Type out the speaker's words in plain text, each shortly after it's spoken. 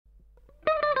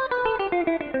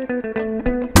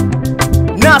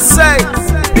Naasei,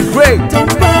 the great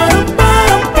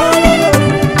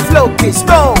Flowking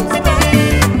stone.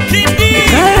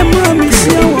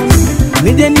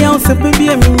 Nideni ause baby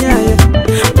aminyaye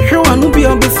Shwa nubi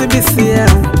obisibisia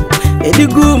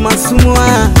Edigu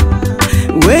masumwa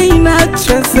Weina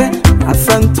chese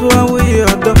Asantewaa we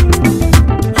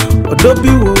odo bi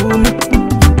wo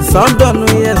Sondo no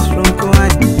yes ronko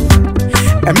ai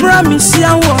Emra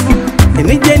mishia wono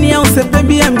Nideni ause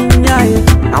baby aminyaye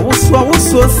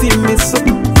Awuso si miso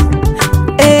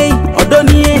Hey odo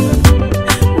niye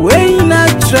Weina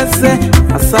chese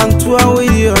Asantewaa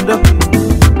we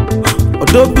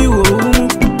Odobi wo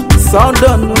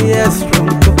Sondo no yes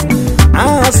ronko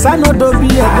Sano dobi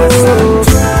ado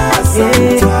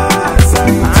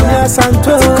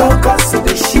Asantewaa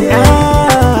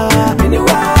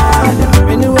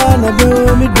Miniwana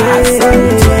do mi de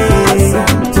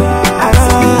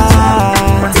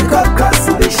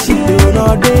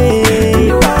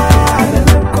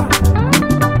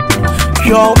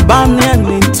Yo banya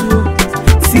nintu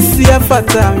Sisi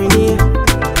afata mini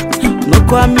No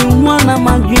kwa mi mwana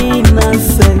magina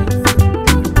se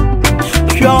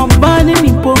Shobani ni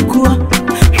pokua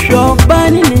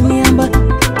Shobani ni niamba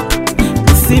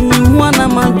Si mi mwana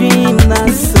magina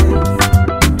se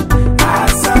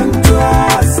Asantewaa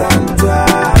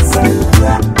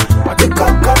Wate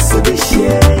kaka so de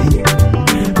she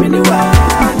Mini wana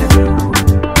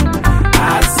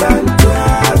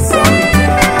Asantewaa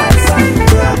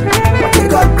Wate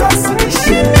kaka so de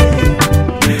she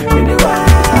Mini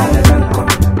wana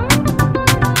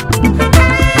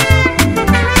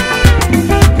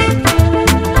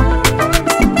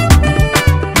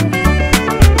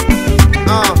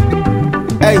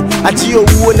Hey, Achio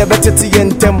woo never tete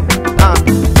yentem.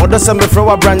 Odo se me fro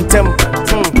wa brantem.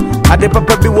 Ade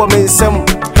papa bi wo me nsem.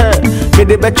 Me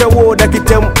de becha wo da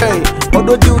kitem. Hey,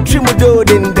 odo di utrimu do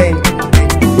den den.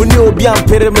 Uni obi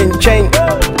ampere me nchen.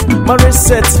 My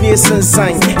reset me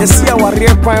sensan. Yesi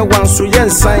aware kwan wan so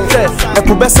yensan. E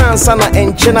ko besan sana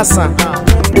enchena san.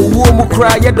 Owo mu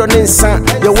kra ye do ne nsan.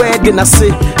 Ye wedding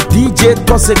ase. DJ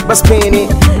Toxic Baspini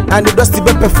and the dusty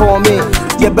be performing.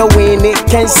 You be winning,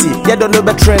 can't see. You don't know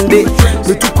be trendy.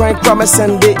 The two crime promise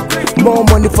send it. More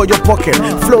money for your pocket.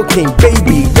 Flowking,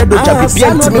 baby. You don't just be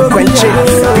empty me quench it.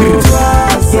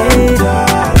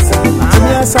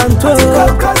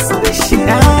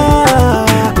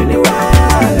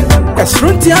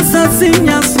 Esrunti assassin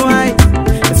ya swai.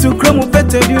 Esukromu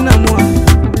pete duna mwa.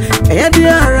 Eyadi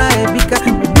ara ebika.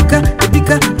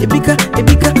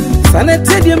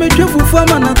 Sanete dia mejofu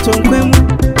fama na tonkwemu.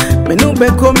 Menu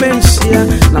beko menshia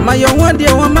na mayonwadi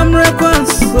wa mamre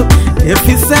kwanso.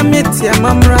 Efisa meti ya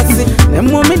mamrasi.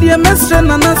 Nemo media mestre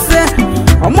na nase.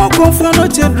 Omo konfo no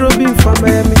chedrobi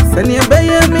mfamemi. Sani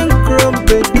ebeye minkro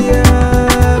bedia.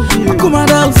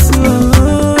 Kumada usu.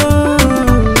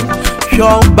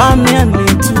 Shobani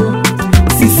anitu.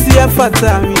 Sisi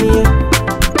afata miye.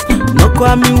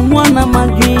 Nokwa mi mwana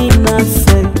magina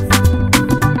se.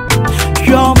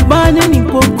 Shobani ni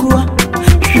pokua.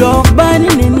 Shobani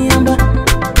ni niamba.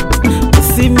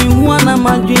 Simi mwana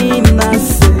magina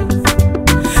se.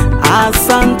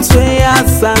 Asantewaa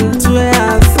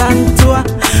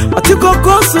Atiko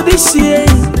kosu dishie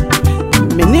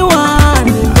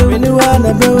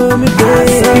Miniwana do mi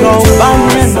de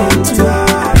Shobani anitu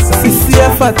Sisi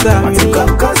afata